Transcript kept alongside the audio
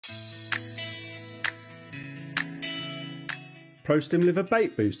ProStim Liver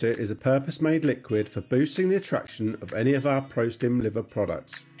Bait Booster is a purpose-made liquid for boosting the attraction of any of our ProStim Liver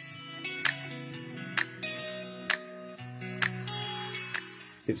products.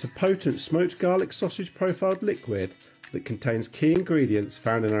 It's a potent smoked garlic sausage profiled liquid that contains key ingredients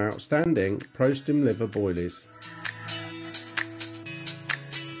found in our outstanding ProStim Liver boilies.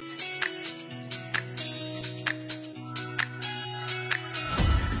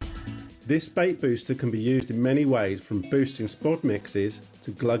 This bait booster can be used in many ways, from boosting spod mixes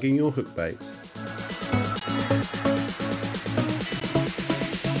to glugging your hook baits.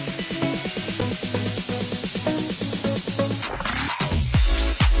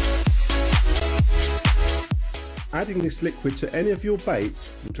 Adding this liquid to any of your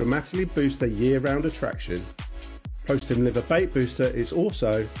baits will dramatically boost their year-round attraction. ProStim Liver Bait Booster is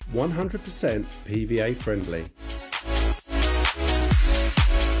also 100% PVA friendly.